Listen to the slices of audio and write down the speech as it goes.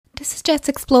This is Jess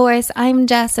Explores. I'm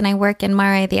Jess and I work in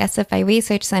MARA, the SFI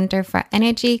Research Center for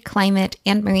Energy, Climate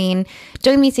and Marine.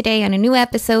 Join me today on a new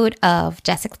episode of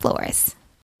Jess Explores.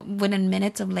 Within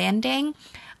minutes of landing,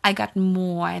 I got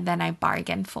more than I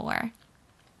bargained for.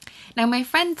 Now, my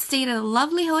friend stayed at a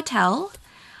lovely hotel.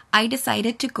 I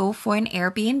decided to go for an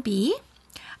Airbnb.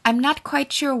 I'm not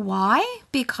quite sure why,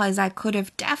 because I could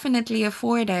have definitely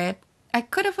afforded a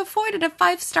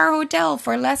 5-star hotel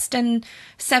for less than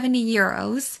 70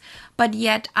 euros, but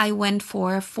yet I went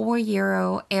for a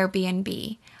 €4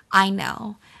 Airbnb. I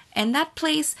know. And that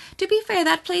place, to be fair,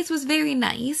 that place was very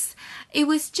nice. It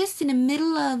was just in the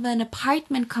middle of an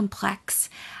apartment complex,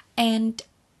 and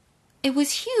it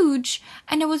was huge,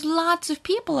 and there was lots of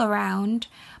people around.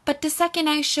 But the second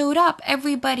I showed up,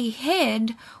 everybody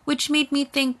hid, which made me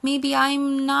think maybe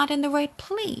I'm not in the right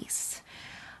place.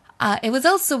 It was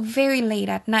also very late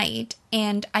at night,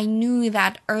 and I knew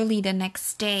that early the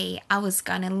next day I was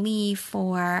gonna leave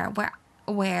for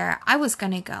where I was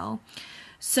gonna go.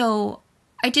 So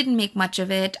I didn't make much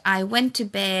of it. I went to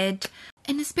bed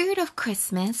in the spirit of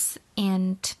Christmas,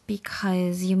 and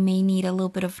because you may need a little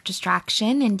bit of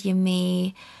distraction and you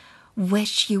may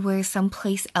wish you were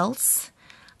someplace else,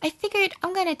 I figured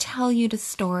I'm gonna tell you the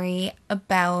story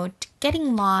about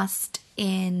getting lost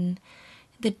in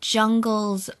the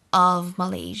jungles of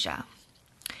Malaysia.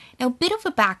 Now, a bit of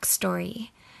a backstory.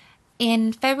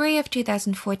 In February of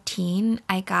 2014,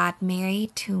 I got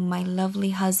married to my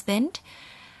lovely husband.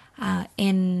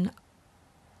 In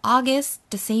August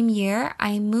the same year,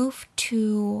 I moved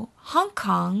to Hong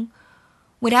Kong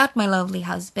without my lovely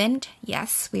husband.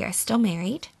 Yes, we are still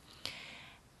married.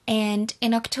 And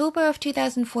in October of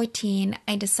 2014,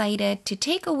 I decided to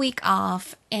take a week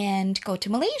off and go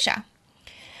to Malaysia.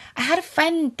 I had a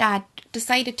friend that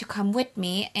decided to come with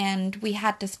me, and we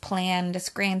had this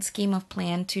grand scheme of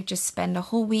plan to just spend a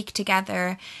whole week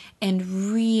together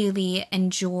and really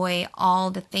enjoy all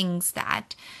the things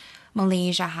that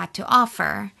Malaysia had to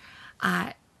offer.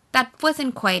 That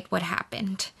wasn't quite what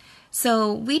happened.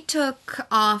 So we took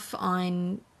off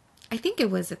on, I think it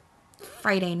was a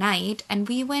Friday night, and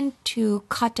we went to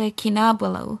Kota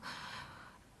Kinabalu.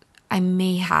 I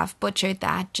may have butchered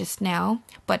that just now,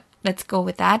 but let's go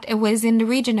with that. It was in the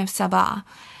region of Sabah.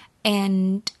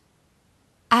 And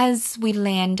as we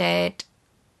landed,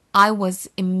 I was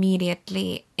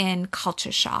immediately in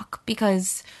culture shock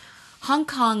because Hong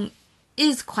Kong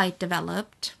is quite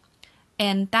developed,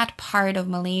 and that part of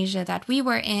Malaysia that we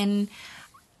were in,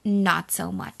 not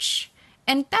so much.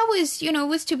 And that was, it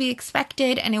was to be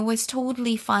expected, and it was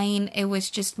totally fine. It was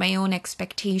just my own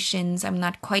expectations. I'm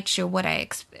not quite sure what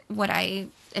I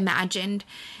imagined.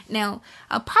 Now,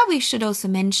 I probably should also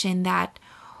mention that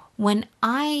when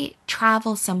I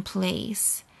travel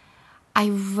someplace, I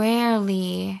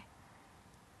rarely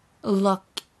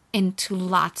look into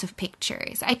lots of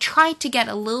pictures. I try to get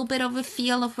a little bit of a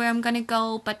feel of where I'm going to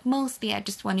go, but mostly I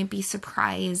just want to be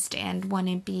surprised and want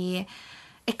to be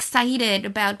excited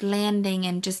about landing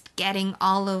and just getting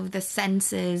all of the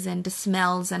senses and the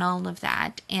smells and all of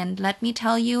that. And let me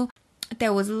tell you,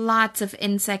 there was lots of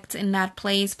insects in that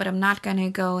place, but I'm not going to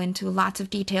go into lots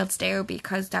of details there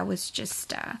because that was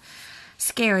just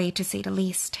scary to say the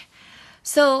least.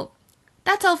 So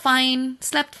that's all fine,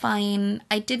 slept fine.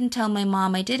 I didn't tell my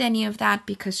mom I did any of that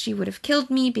because she would have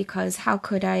killed me, because how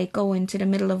could I go into the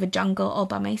middle of a jungle all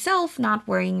by myself, not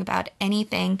worrying about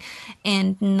anything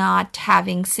and not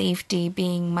having safety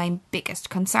being my biggest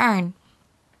concern.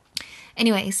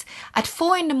 Anyways, at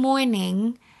 4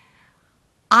 a.m,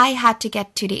 I had to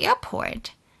get to the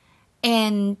airport,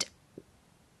 and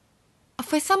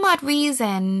for some odd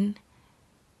reason,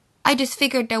 I just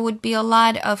figured there would be a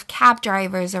lot of cab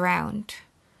drivers around,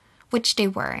 which they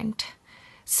weren't.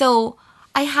 So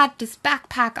I had this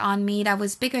backpack on me that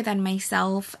was bigger than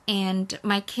myself, and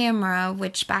my camera,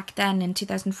 which back then in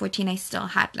 2014 I still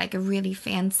had like a really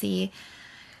fancy,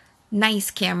 nice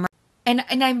camera. And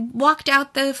I walked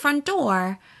out the front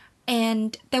door,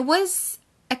 and there was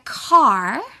a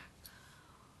car,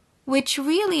 which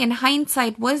really in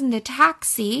hindsight wasn't a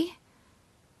taxi,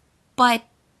 but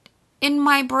in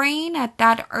my brain at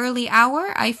that early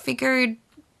hour, I figured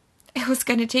it was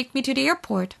going to take me to the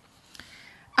airport.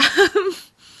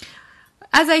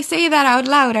 As I say that out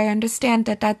loud, I understand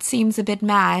that seems a bit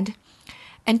mad.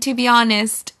 And to be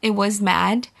honest, it was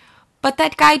mad. But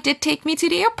that guy did take me to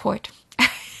the airport.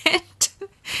 And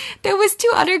there was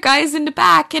 2 other guys in the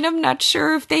back, and I'm not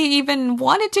sure if they even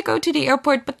wanted to go to the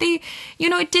airport, but they,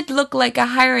 it did look like a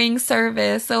hiring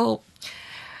service, so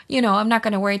I'm not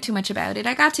going to worry too much about it.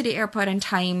 I got to the airport on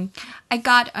time. I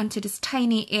got onto this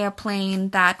tiny airplane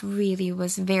that really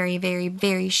was very, very,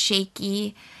 very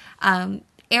shaky.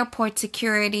 airport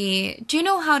security, do you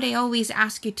know how they always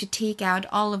ask you to take out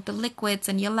all of the liquids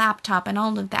and your laptop and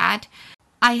all of that?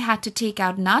 I had to take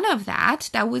out none of that.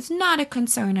 That was not a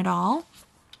concern at all.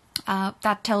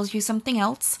 That tells you something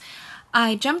else.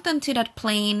 I jumped onto that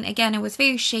plane. Again, it was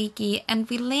very shaky, and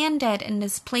we landed in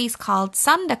this place called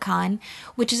Sandakan,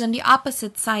 which is on the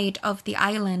opposite side of the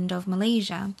island of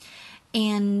Malaysia.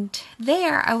 And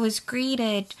there I was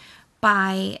greeted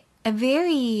by a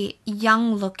very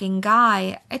young-looking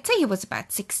guy. I'd say he was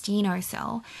about 16 or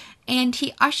so. And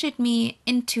he ushered me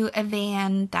into a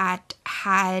van that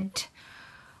had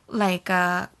like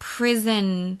a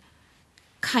prison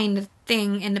kind of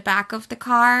thing in the back of the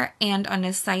car and on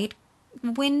the side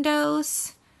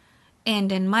windows.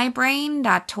 And in my brain,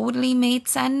 that totally made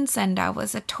sense, and that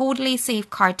was a totally safe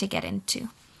car to get into.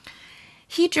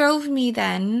 He drove me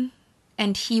then,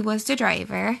 and he was the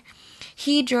driver.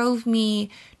 He drove me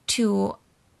to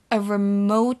a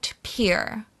remote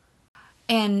pier.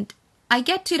 And I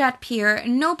get to that pier,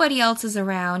 nobody else is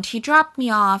around. He dropped me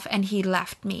off and he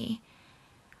left me.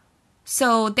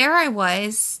 So there I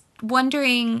was,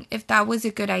 wondering if that was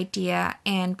a good idea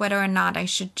and whether or not I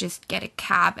should just get a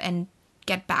cab and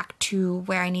get back to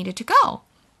where I needed to go,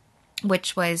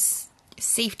 which was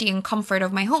safety and comfort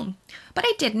of my home. But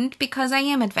I didn't, because I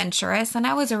am adventurous and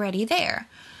I was already there.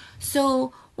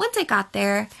 So once I got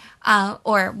there,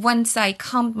 or once I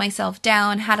calmed myself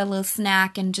down, had a little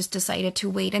snack and just decided to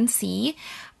wait and see,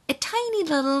 a tiny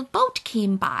little boat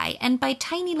came by. And by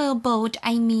tiny little boat,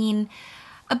 I mean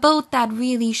a boat that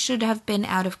really should have been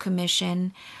out of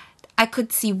commission. I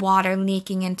could see water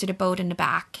leaking into the boat in the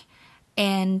back.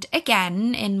 And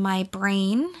again, in my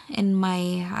brain, in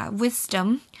my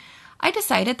wisdom, I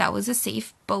decided that was a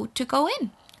safe boat to go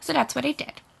in. So that's what I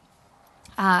did.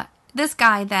 This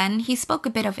guy then, he spoke a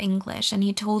bit of English, and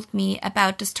he told me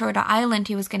about this Turtle Island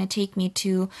he was going to take me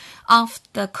to off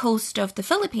the coast of the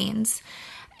Philippines.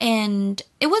 And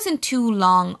it wasn't too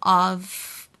long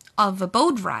of a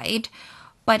boat ride,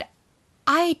 but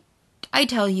I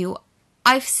tell you,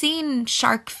 I've seen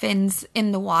shark fins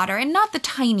in the water, and not the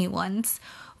tiny ones,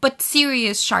 but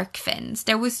serious shark fins.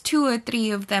 There was 2 or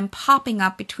 3 of them popping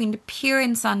up between the pier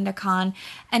in Sandakan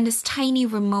and this tiny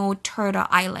remote Turtle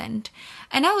Island.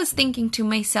 And I was thinking to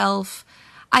myself,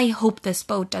 I hope this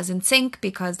boat doesn't sink,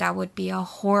 because that would be a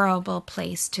horrible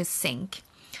place to sink.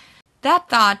 That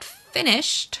thought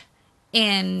finished,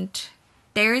 and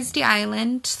there's the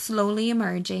island slowly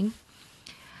emerging.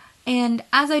 And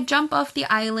as I jump off the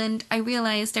island, I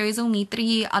realized there is only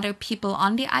 3 other people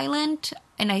on the island.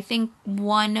 And I think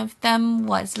one of them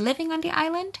was living on the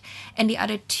island, and the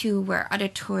other 2 were other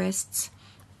tourists.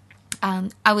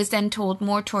 I was then told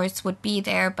more tourists would be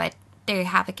there, but they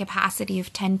have a capacity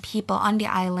of 10 people on the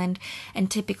island, and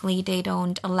typically they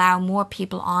don't allow more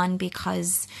people on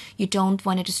because you don't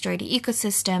want to destroy the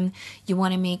ecosystem. You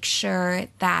want to make sure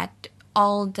that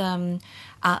all the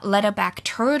leatherback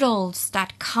turtles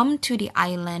that come to the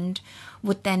island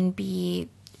would then be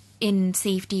in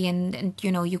safety, and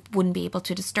you know, you wouldn't be able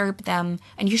to disturb them,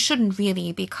 and you shouldn't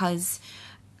really, because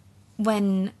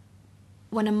when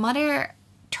a mother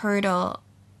turtle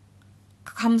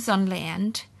comes on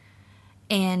land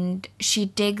and she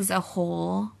digs a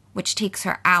hole, which takes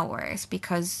her hours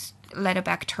because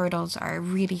leatherback turtles are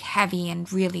really heavy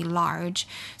and really large,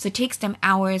 so it takes them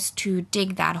hours to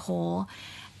dig that hole,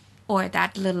 or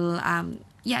that little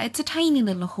it's a tiny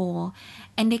little hole,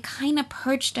 and they kind of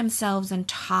perch themselves on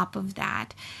top of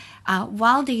that.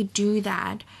 While they do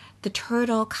that, the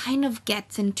turtle kind of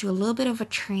gets into a little bit of a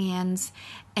trance,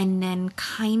 and then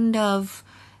kind of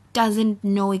doesn't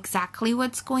know exactly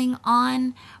what's going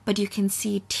on, but you can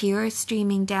see tears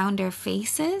streaming down their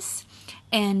faces.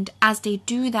 And as they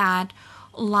do that,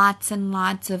 lots and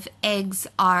lots of eggs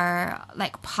are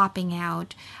like popping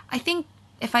out. I think,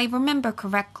 if I remember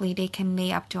correctly, they can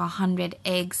lay up to 100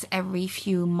 eggs every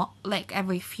few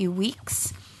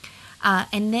weeks.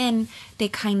 And then they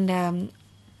kind of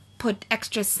put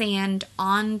extra sand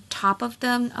on top of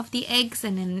them, of the eggs,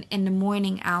 and in the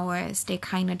morning hours, they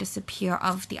kind of disappear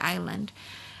off the island.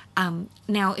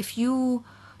 Now, if you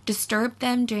disturb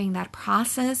them during that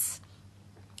process,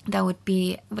 that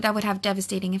would have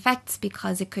devastating effects,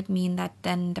 because it could mean that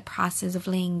then the process of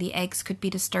laying the eggs could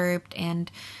be disturbed, and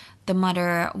the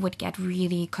mother would get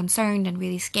really concerned and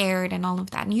really scared and all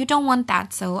of that. And you don't want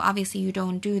that, so obviously you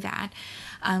don't do that.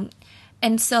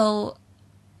 And so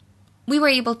we were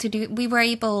able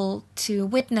to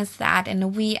witness that in the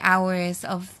wee hours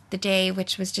of the day,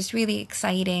 which was just really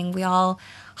exciting. We all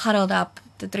huddled up,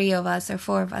 the 3 of us or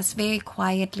 4 of us, very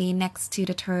quietly next to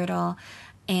the turtle,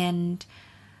 and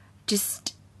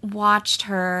just watched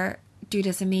her do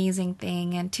this amazing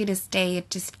thing. And to this day, it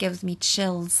just gives me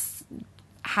chills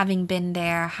having been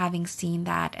there, having seen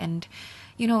that, and,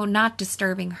 you know, not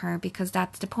disturbing her, because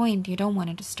that's the point. You don't want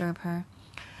to disturb her.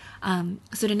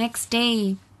 So the next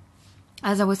day,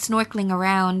 as I was snorkeling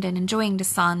around and enjoying the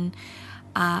sun,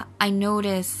 I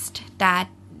noticed that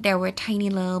there were tiny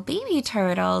little baby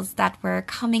turtles that were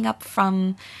coming up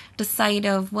from the side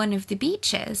of one of the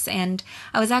beaches. And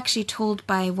I was actually told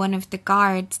by one of the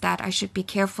guards that I should be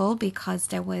careful, because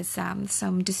there was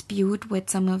some dispute with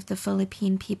some of the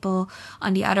Philippine people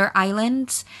on the other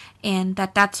islands, and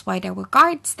that's why there were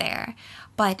guards there.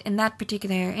 But in that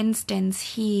particular instance,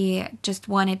 he just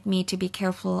wanted me to be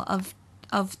careful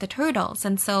of the turtles.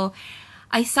 And so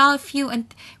I saw a few,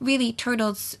 and really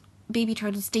turtles, baby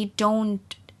turtles, they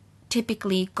don't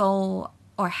typically go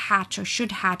or hatch or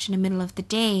should hatch in the middle of the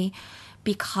day,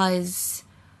 because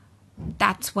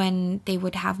that's when they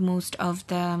would have most of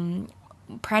the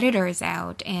predators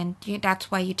out, and that's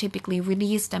why you typically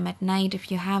release them at night if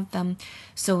you have them,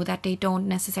 so that they don't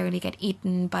necessarily get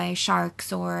eaten by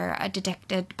sharks or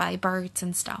detected by birds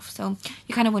and stuff. So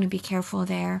you kind of want to be careful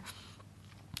there.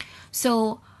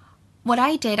 So what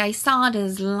I did, I saw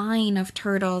this line of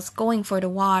turtles going for the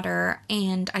water,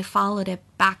 and I followed it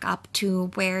back up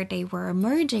to where they were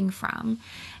emerging from.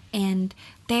 And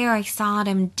there I saw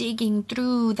them digging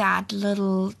through that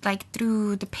little, like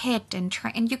through the pit,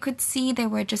 and you could see they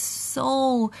were just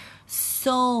so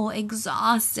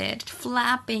exhausted,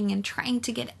 flapping and trying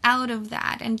to get out of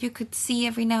that. And you could see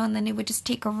every now and then they would just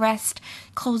take a rest,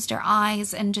 close their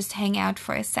eyes, and just hang out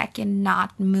for a second,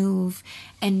 not move,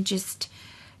 and just,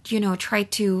 you know, try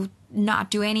to not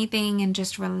do anything and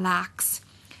just relax.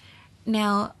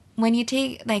 Now, when you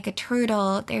take like a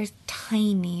turtle, they're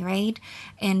tiny, right?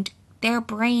 And their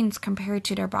brains compared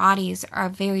to their bodies are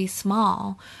very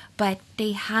small, but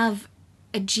they have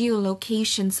a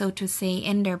geolocation, so to say,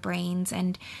 in their brains,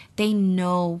 and they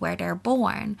know where they're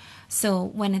born. So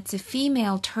when it's a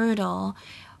female turtle,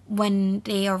 when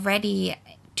they are ready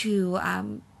to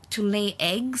lay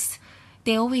eggs,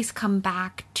 they always come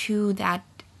back to that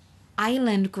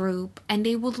island group, and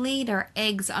they would lay their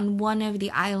eggs on one of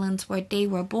the islands where they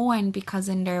were born, because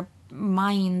in their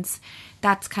minds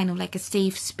that's kind of like a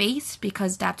safe space,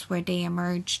 because that's where they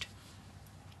emerged.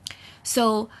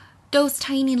 So those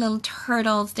tiny little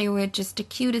turtles, they were just the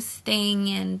cutest thing,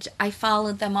 and I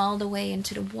followed them all the way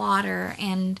into the water,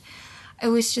 and it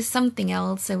was just something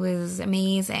else. It was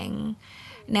amazing.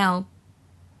 Now,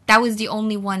 that was the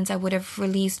only ones I would have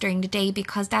released during the day,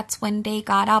 because that's when they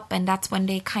got up and that's when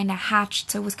they kind of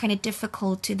hatched. So it was kind of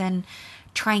difficult to then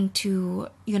trying to,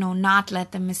 you know, not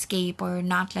let them escape or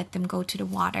not let them go to the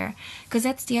water. Because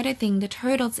that's the other thing. The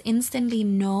turtles instantly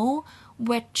know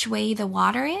which way the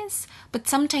water is, but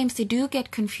sometimes they do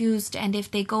get confused, and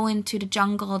if they go into the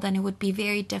jungle, then it would be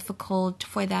very difficult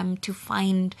for them to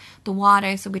find the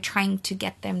water. So we're trying to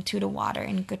get them to the water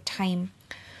in good time.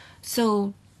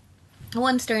 So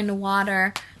once they're in the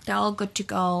water, they're all good to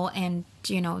go, and,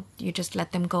 you know, you just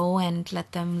let them go and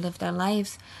let them live their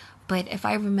lives. But if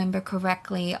I remember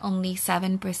correctly, only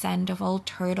 7% of all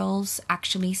turtles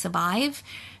actually survive.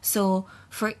 So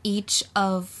for each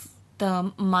of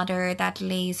the mother that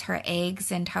lays her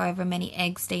eggs, and however many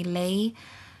eggs they lay,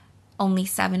 only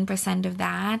 7% of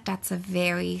that's a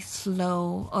very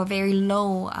slow or very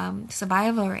low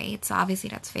survival rate. So obviously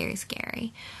that's very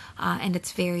scary. And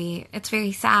it's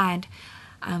very sad.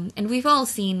 And we've all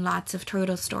seen lots of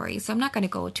turtle stories, so I'm not going to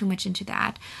go too much into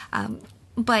that.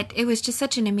 But it was just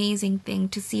such an amazing thing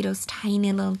to see those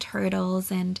tiny little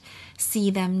turtles and see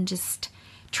them just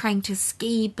trying to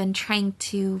escape and trying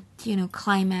to, you know,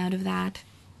 climb out of that.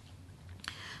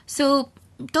 So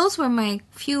those were my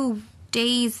few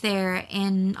days there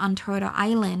on Turtle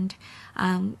Island.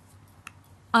 On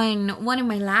one of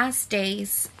my last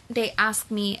days, they asked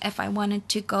me if I wanted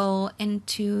to go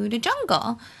into the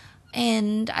jungle.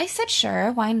 And I said,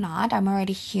 sure, why not? I'm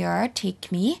already here. Take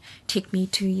me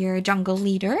to your jungle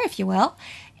leader, if you will.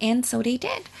 And so they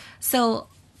did. So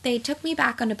they took me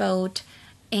back on the boat,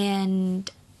 and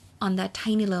on that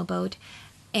tiny little boat,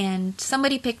 and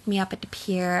somebody picked me up at the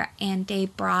pier, and they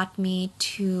brought me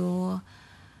to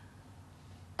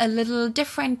a little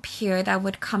different pier that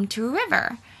would come to a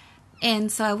river.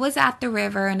 And so I was at the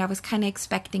river, and I was kind of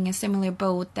expecting a similar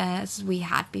boat as we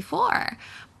had before.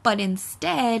 But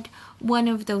instead, one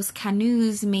of those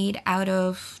canoes made out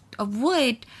of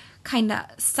wood kind of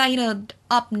sidled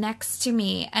up next to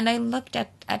me. And I looked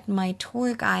at my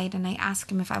tour guide, and I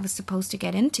asked him if I was supposed to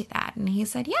get into that. And he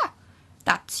said, yeah,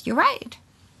 that's your ride.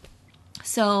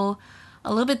 So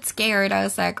a little bit scared, I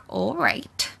was like, all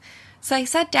right. So I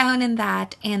sat down in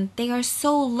that, and they are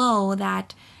so low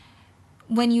that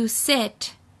when you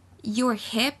sit, your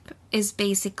hip is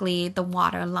basically the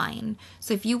water line.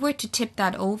 So if you were to tip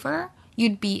that over,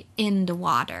 you'd be in the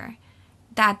water.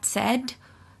 That said,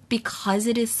 because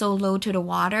it is so low to the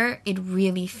water, it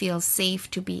really feels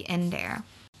safe to be in there.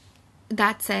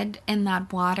 That said, in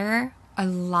that water are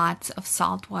lots of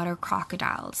saltwater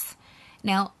crocodiles.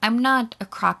 Now, I'm not a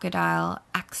crocodile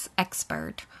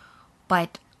expert,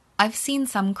 but I've seen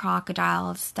some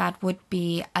crocodiles that would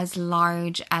be as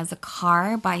large as a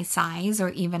car by size or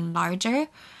even larger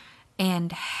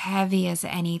and heavy as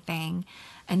anything.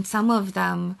 And some of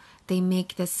them, they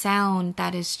make the sound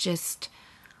that is just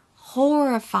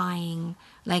horrifying,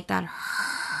 like that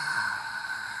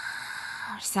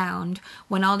sound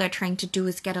when all they're trying to do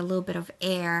is get a little bit of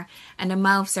air and the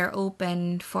mouths are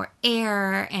open for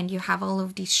air and you have all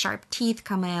of these sharp teeth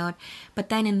come out, but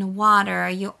then in the water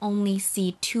you only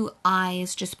see two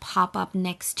eyes just pop up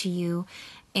next to you,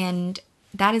 and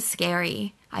that is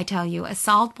scary. I tell you, a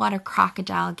saltwater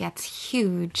crocodile gets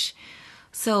huge.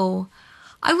 So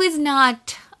I was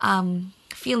not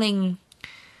feeling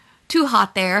too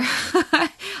hot there.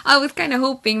 I was kind of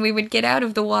hoping we would get out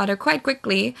of the water quite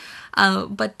quickly,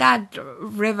 but that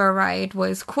river ride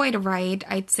was quite a ride.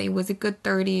 I'd say it was a good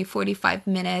 30-45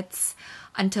 minutes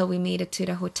until we made it to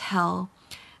the hotel.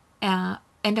 And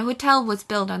the hotel was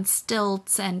built on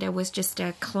stilts, and there was just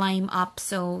a climb up,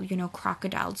 so, you know,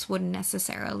 crocodiles wouldn't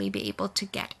necessarily be able to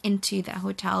get into the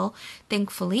hotel,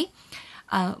 thankfully.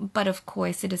 But of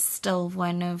course, it is still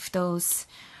one of those,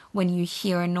 when you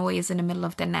hear a noise in the middle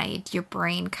of the night, your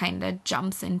brain kind of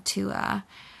jumps into a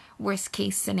worst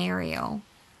case scenario.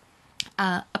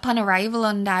 Upon arrival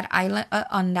on that island,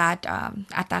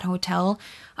 at that hotel,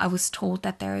 I was told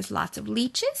that there is lots of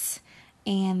leeches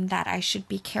and that I should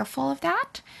be careful of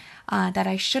that. That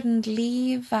I shouldn't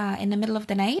leave in the middle of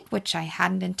the night, which I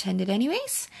hadn't intended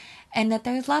anyways, and that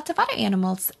there's lots of other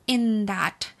animals in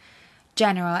that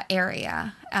general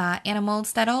area,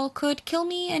 animals that all could kill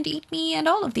me and eat me and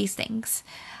all of these things,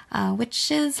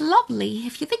 which is lovely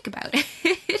if you think about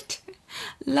it.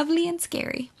 Lovely and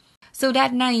scary. So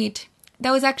that night,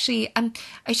 that was actually,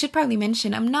 I should probably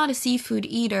mention, I'm not a seafood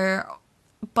eater,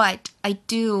 but I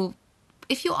do,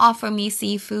 if you offer me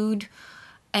seafood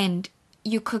and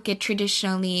you cook it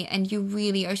traditionally and you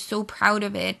really are so proud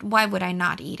of it, why would I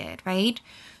not eat it, right?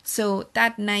 So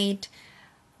that night,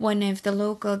 one of the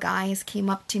local guys came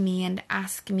up to me and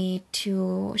asked me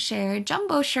to share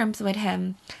jumbo shrimps with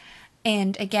him.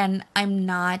 And again, I'm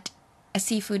not a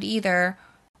seafood either,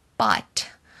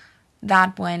 but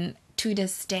that one to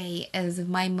this day is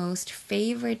my most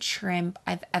favorite shrimp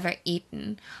I've ever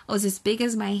eaten. It was as big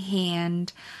as my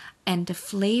hand, and the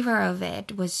flavor of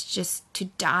it was just to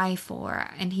die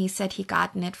for. And he said he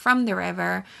gotten it from the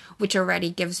river, which already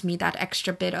gives me that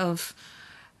extra bit of,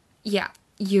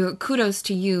 kudos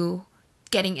to you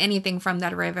getting anything from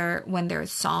that river when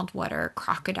there's saltwater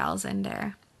crocodiles in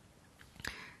there.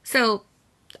 So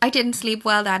I didn't sleep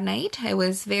well that night. It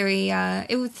was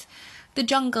the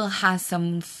jungle has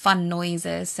some fun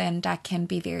noises and that can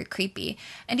be very creepy.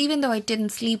 And even though I didn't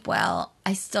sleep well,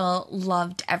 I still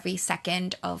loved every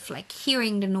second of like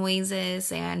hearing the noises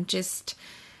and just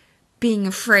being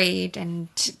afraid and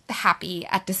happy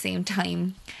at the same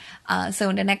time.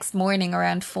 So the next morning,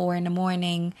 around 4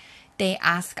 a.m, they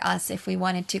asked us if we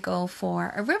wanted to go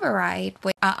for a river ride.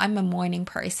 I'm a morning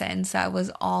person, so I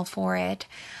was all for it.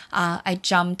 I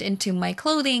jumped into my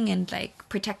clothing and like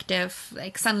protective,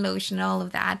 like sun lotion and all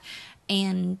of that,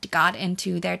 and got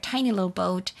into their tiny little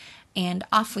boat, and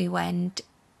off we went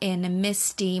in a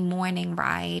misty morning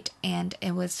ride, and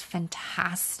it was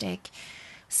fantastic.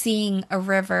 Seeing a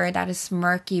river that is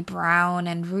murky brown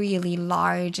and really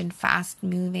large and fast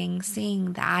moving,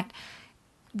 seeing that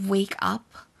wake up,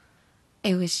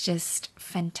 it was just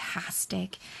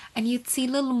fantastic. And you'd see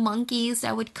little monkeys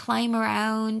that would climb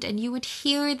around and you would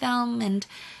hear them. And,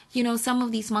 you know, some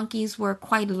of these monkeys were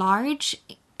quite large,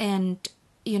 and,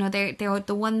 you know, they're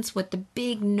the ones with the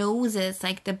big noses,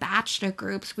 like the bachelor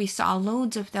groups. We saw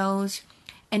loads of those.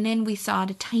 And then we saw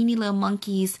the tiny little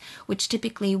monkeys, which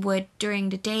typically would, during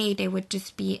the day, they would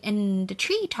just be in the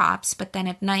treetops. But then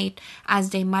at night,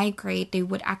 as they migrate, they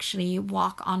would actually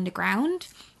walk on the ground.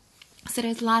 So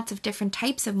there's lots of different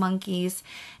types of monkeys,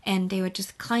 and they would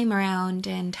just climb around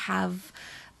and have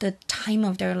the time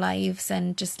of their lives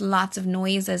and just lots of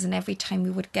noises. And every time we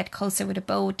would get closer with a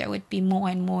boat, there would be more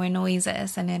and more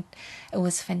noises, and it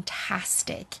was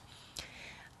fantastic.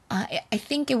 I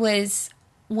think it was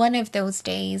one of those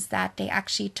days that they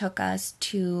actually took us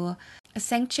to a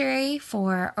sanctuary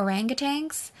for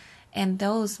orangutans. And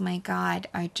those, my God,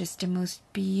 are just the most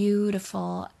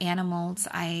beautiful animals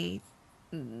I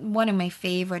one of my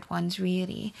favorite ones,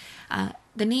 really.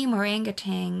 The name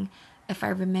orangutan, if I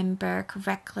remember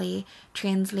correctly,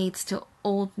 translates to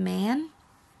old man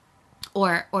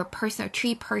or person, or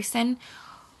tree person,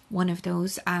 one of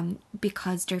those,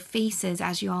 because their faces,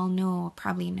 as you all know,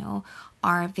 probably know,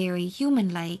 are very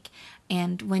human-like.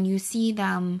 And when you see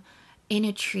them in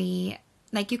a tree,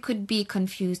 like, you could be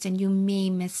confused and you may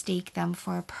mistake them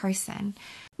for a person.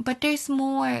 But there's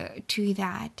more to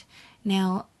that.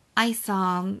 Now, I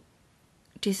saw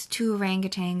just 2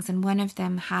 orangutans, and one of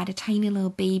them had a tiny little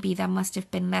baby that must have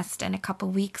been less than a couple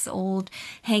weeks old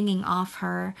hanging off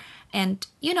her. And,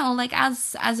 you know, like,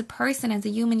 as a person, as a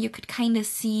human, you could kind of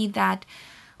see that,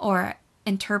 or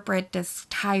interpret this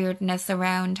tiredness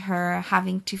around her,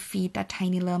 having to feed that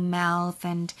tiny little mouth,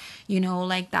 and, you know,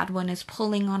 like, that one is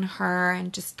pulling on her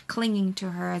and just clinging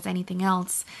to her as anything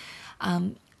else.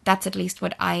 That's at least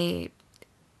what I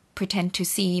pretend to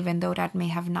see, even though that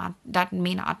may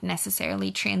not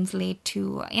necessarily translate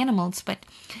to animals, but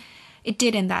it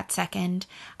did in that second.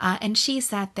 And she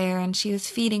sat there and she was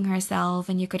feeding herself,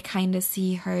 and you could kind of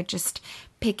see her just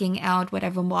picking out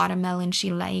whatever watermelon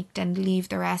she liked and leave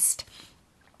the rest.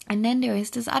 And then there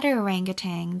is this other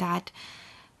orangutan that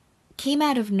came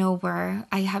out of nowhere.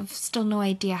 I have still no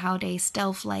idea how they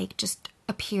stealth-like just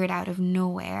appeared out of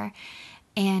nowhere,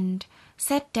 and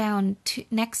sat down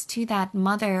next to that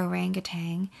mother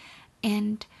orangutan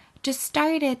and just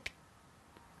started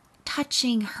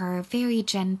touching her very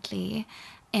gently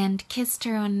and kissed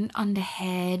her on the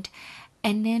head,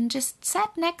 and then just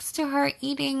sat next to her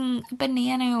eating a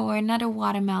banana or another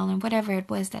watermelon, whatever it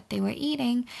was that they were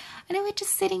eating, and they were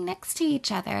just sitting next to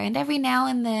each other. And every now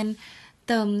and then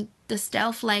the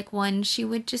stealth-like one, she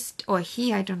would just, or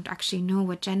he, I don't actually know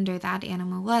what gender that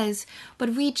animal was,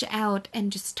 but reach out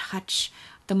and just touch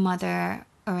the mother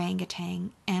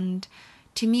orangutan. And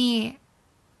to me,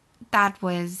 that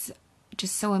was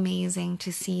just so amazing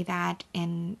to see that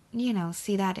in, you know,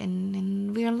 see that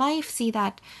in real life, see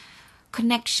that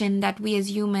connection that we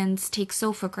as humans take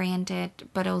so for granted,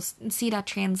 but also see that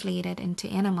translated into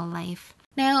animal life.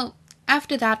 Now,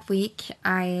 after that week,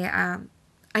 I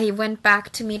went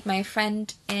back to meet my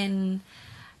friend in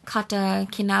Kota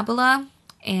Kinabalu,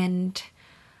 and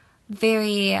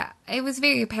it was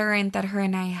very apparent that her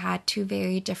and I had 2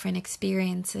 very different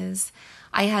experiences.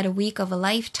 I had a week of a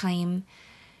lifetime.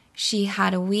 She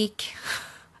had a week.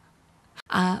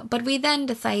 But we then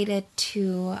decided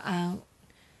to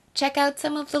check out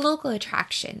some of the local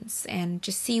attractions and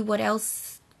just see what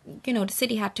else, you know, the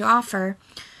city had to offer,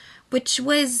 which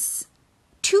was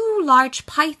 2 large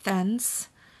pythons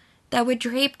that were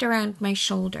draped around my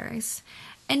shoulders.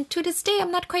 And to this day,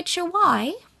 I'm not quite sure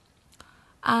why,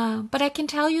 but I can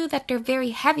tell you that they're very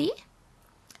heavy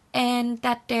and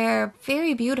that they're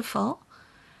very beautiful.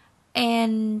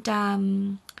 And,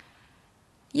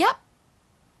 yep,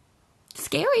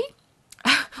 scary.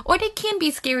 Or they can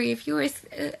be scary. If you were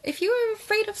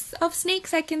afraid of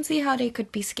snakes, I can see how they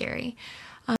could be scary.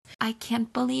 I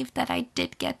can't believe that I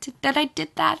did that.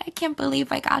 I can't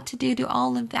believe I got to do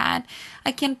all of that.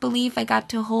 I can't believe I got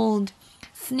to hold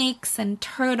snakes and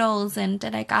turtles, and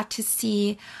that I got to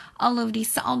see all of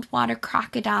these saltwater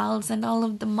crocodiles and all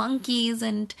of the monkeys,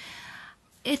 and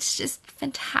it's just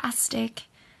fantastic.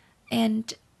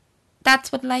 And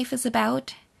that's what life is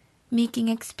about, making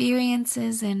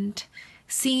experiences and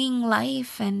seeing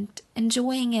life and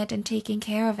enjoying it and taking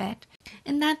care of it.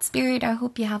 In that spirit, I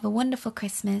hope you have a wonderful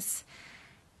Christmas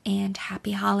and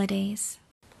happy holidays.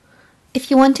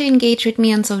 If you want to engage with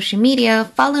me on social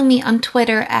media, follow me on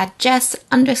Twitter at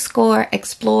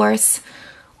Jess_explores,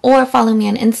 or follow me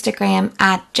on Instagram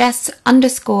at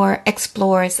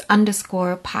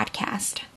Jess_explores_podcast.